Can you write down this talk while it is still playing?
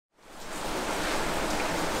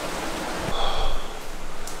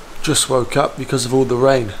Just woke up because of all the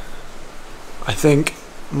rain. I think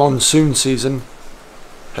monsoon season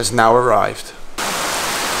has now arrived.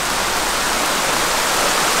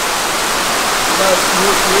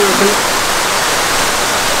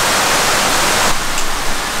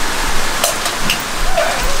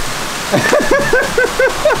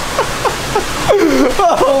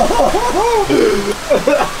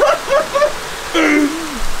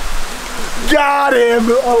 Got him!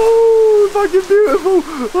 Oh, fucking beautiful!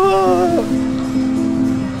 Oh.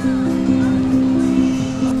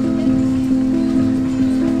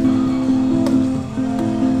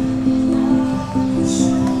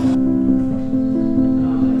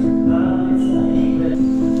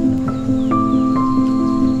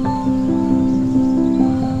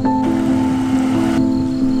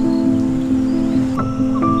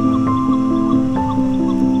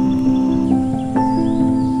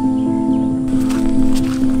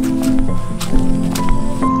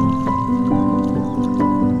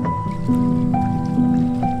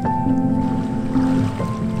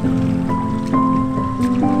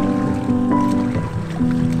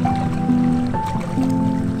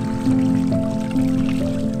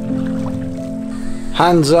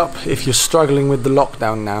 Hands up if you're struggling with the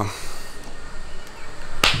lockdown now.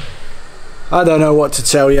 I don't know what to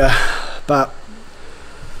tell you, but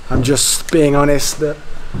I'm just being honest that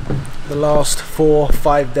the last 4 or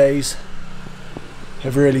 5 days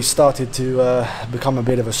have really started to become a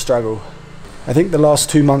bit of a struggle. I think the last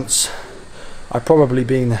 2 months I've probably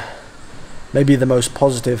been maybe the most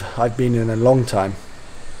positive I've been in a long time,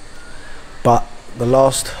 but the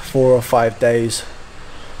last 4 or 5 days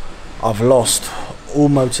I've lost all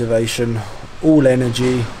motivation, all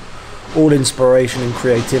energy, all inspiration and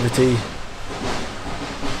creativity,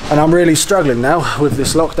 and I'm really struggling now with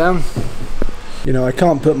this lockdown. You know, I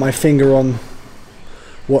can't put my finger on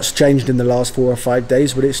what's changed in the last 4 or 5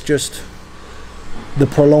 days, but it's just the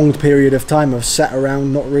prolonged period of time I've sat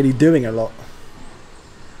around not really doing a lot.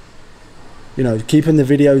 You know, keeping the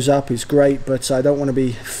videos up is great, but I don't want to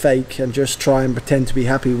be fake and just try and pretend to be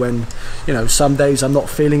happy when, you know, some days I'm not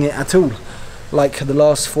feeling it at all. Like the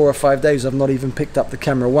last 4 or 5 days, I've not even picked up the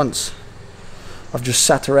camera once. I've just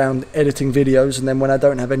sat around editing videos, and then when I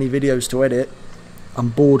don't have any videos to edit, I'm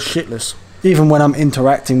bored shitless. Even when I'm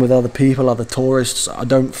interacting with other people, other tourists, I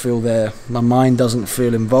don't feel there. My mind doesn't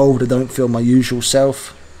feel involved. I don't feel my usual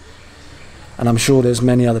self. And I'm sure there's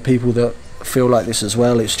many other people that feel like this as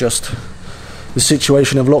well. It's just the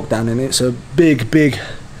situation of lockdown, and it's a big, big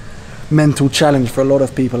mental challenge for a lot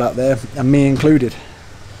of people out there, and me included.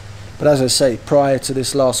 But as I say, prior to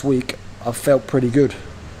this last week, I've felt pretty good.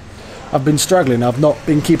 I've been struggling. I've not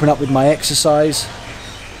been keeping up with my exercise.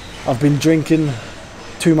 I've been drinking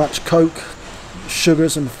too much Coke,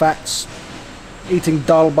 sugars and fats, eating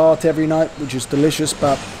dal bhat every night, which is delicious,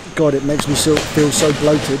 but God, it makes me feel so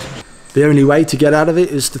bloated. The only way to get out of it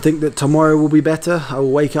is to think that tomorrow will be better. I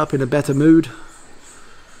will wake up in a better mood.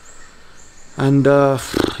 And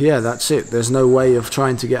yeah, that's it. There's no way of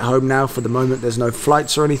trying to get home now. For the moment, there's no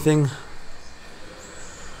flights or anything.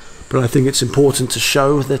 But I think it's important to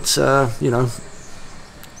show that, you know,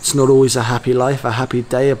 it's not always a happy life, a happy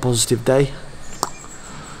day, a positive day.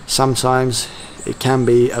 Sometimes it can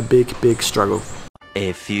be a big, big struggle.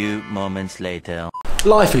 A few moments later.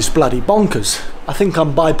 Life is bloody bonkers. I think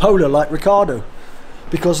I'm bipolar like Ricardo.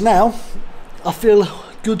 Because now, I feel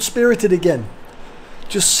good-spirited again.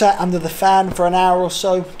 Just sat under the fan for an hour or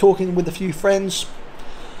so, talking with a few friends.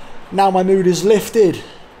 Now my mood is lifted.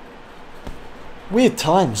 Weird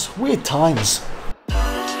times, weird times.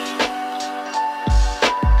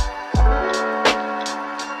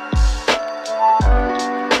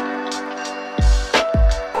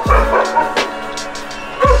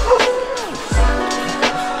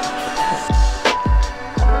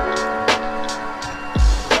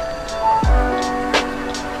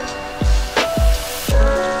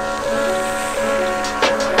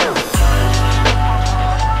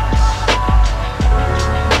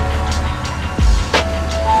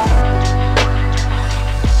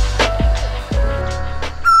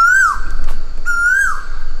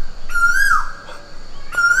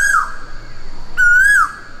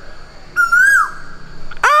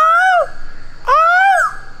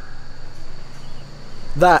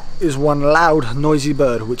 That is one loud, noisy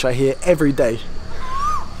bird which I hear every day.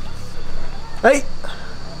 Hey!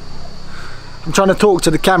 I'm trying to talk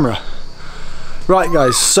to the camera. Right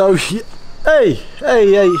guys, so... Hey!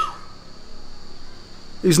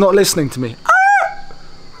 He's not listening to me.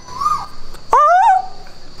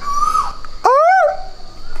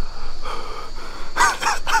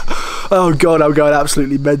 Oh god, I'm going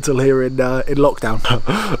absolutely mental here in lockdown.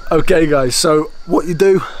 Okay guys, so what you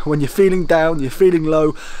do when you're feeling down, you're feeling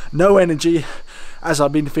low, no energy, as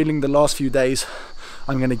I've been feeling the last few days,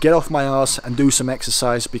 I'm going to get off my arse and do some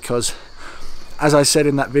exercise, because as I said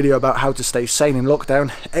in that video about how to stay sane in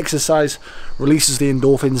lockdown, exercise releases the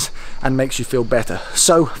endorphins and makes you feel better.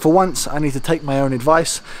 So for once I need to take my own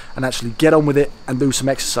advice and actually get on with it and do some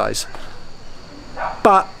exercise.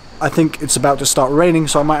 But I think it's about to start raining,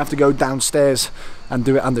 so I might have to go downstairs and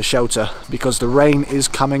do it under shelter, because the rain is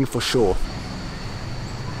coming for sure.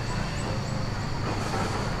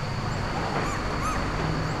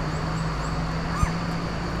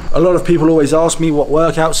 A lot of people always ask me what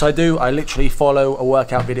workouts I do. I literally follow a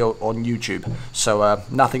workout video on YouTube, so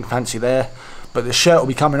nothing fancy there. But the shirt will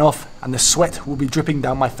be coming off and the sweat will be dripping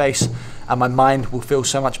down my face and my mind will feel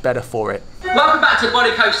so much better for it. Welcome back to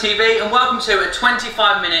Body Coach TV and welcome to a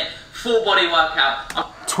 25-minute full body workout.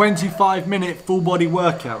 25-minute full body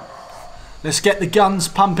workout. Let's get the guns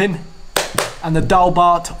pumping and the dull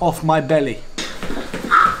bart off my belly.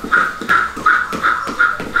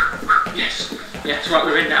 Yes, right,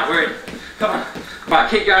 we're in now, we're in. Come on. Right,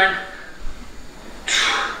 keep going.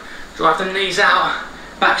 Drive the knees out,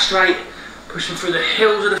 back straight, pushing through the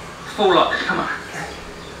heels of the full lock. Come on.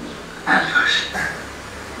 And push.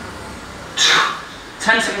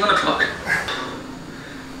 10 seconds on the clock.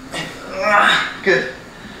 Good.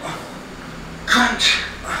 Crunch.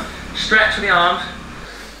 Stretch with the arms.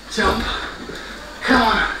 Jump. Come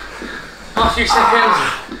on. Last few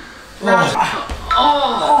seconds. Now.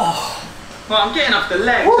 Oh. Well, I'm getting off the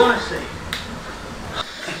legs, honestly.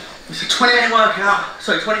 It's a 20-minute workout,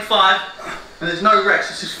 sorry, 25, and there's no rest.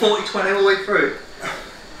 This is 40-20 all the way through.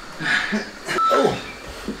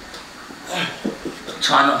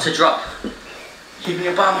 Try not to drop. Keeping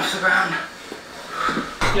your bum off the ground.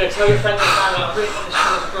 Yeah, tell your friends and family, I'm really on this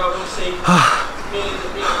course, bro. I want to see millions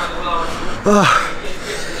of people around the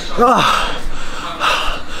world.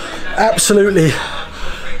 Absolutely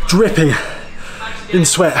dripping in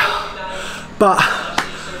sweat. But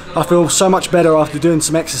I feel so much better after doing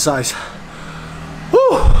some exercise.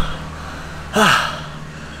 Woo!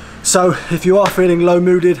 So if you are feeling low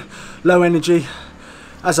mooded, low energy,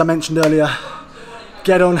 as I mentioned earlier,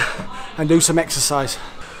 get on and do some exercise.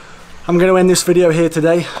 I'm going to end this video here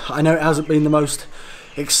today. I know it hasn't been the most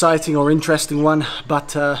exciting or interesting one,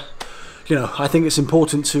 but you know, I think it's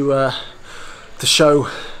important to show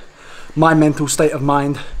my mental state of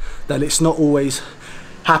mind, that it's not always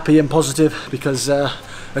happy and positive, because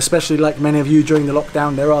especially like many of you during the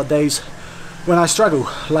lockdown, there are days when I struggle,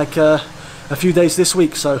 like a few days this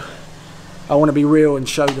week. So I want to be real and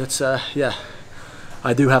show that yeah,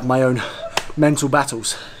 I do have my own mental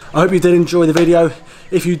battles. I hope you did enjoy the video.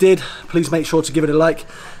 If you did, please make sure to give it a like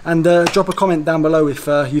and drop a comment down below if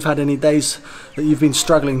you've had any days that you've been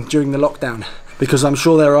struggling during the lockdown, because I'm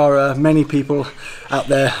sure there are many people out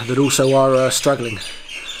there that also are struggling.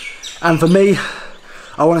 And for me,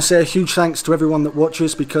 I want to say a huge thanks to everyone that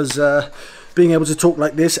watches, because being able to talk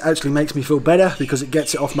like this actually makes me feel better, because it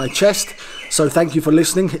gets it off my chest. So thank you for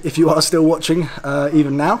listening, if you are still watching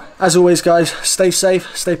even now. As always guys, stay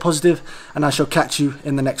safe, stay positive, and I shall catch you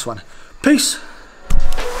in the next one. Peace!